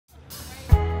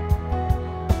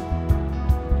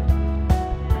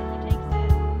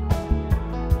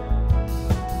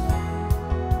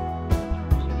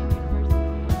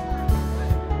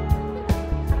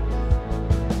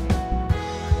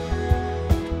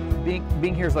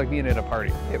being here is like being at a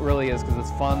party. It really is, because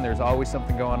it's fun. There's always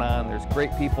something going on. There's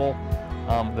great people.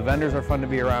 The vendors are fun to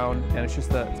be around, and it's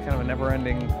just it's kind of a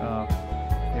never-ending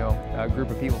group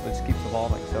of people that just keeps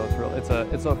evolving. So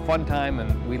it's a fun time,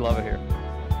 and we love it here.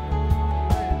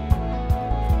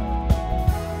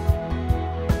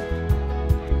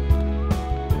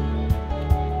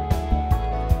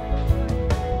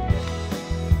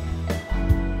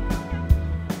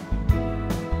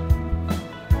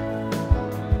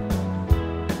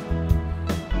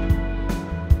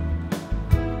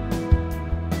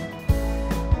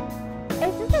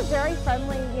 Very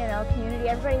friendly, community.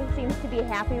 Everybody seems to be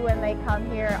happy when they come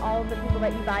here. All of the people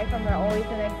that you buy from are always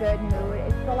in a good mood.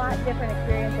 It's a lot different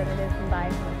experience than it is from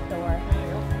buying from a store.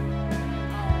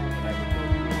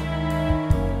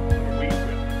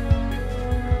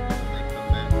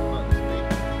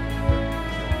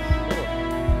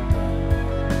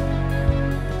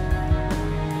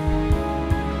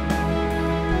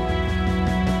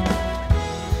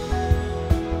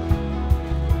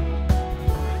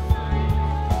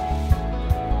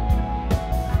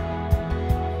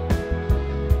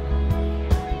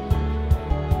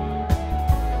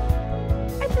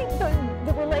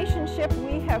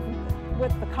 We have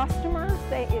with the customers,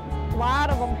 a lot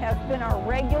of them have been our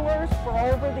regulars for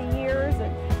over the years,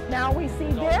 and now we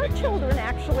see their children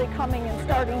actually coming and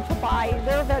starting to buy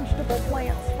their vegetable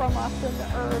plants from us and the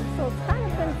herbs. So it's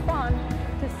kind of been fun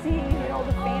to see,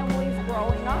 the families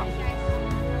growing up.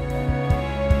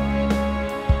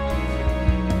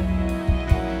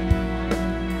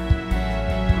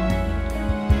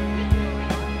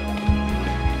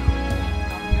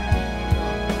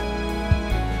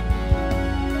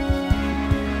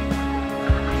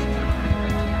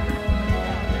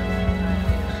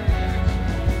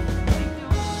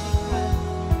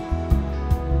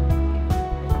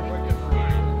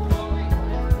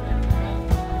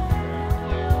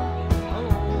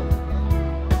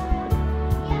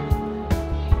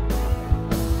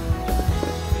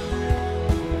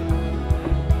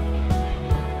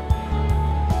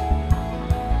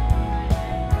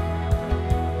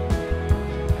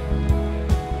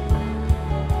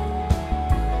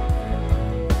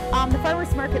 The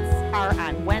farmers markets are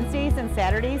on Wednesdays and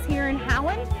Saturdays here in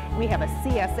Holland. We have a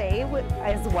CSA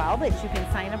as well that you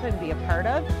can sign up and be a part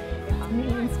of. It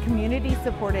means community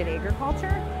supported agriculture,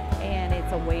 and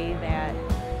it's a way that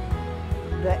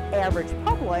the average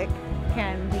public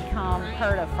can become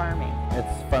part of farming.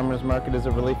 Farmers market is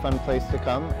a really fun place to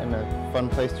come and a fun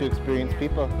place to experience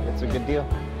people. It's a good deal.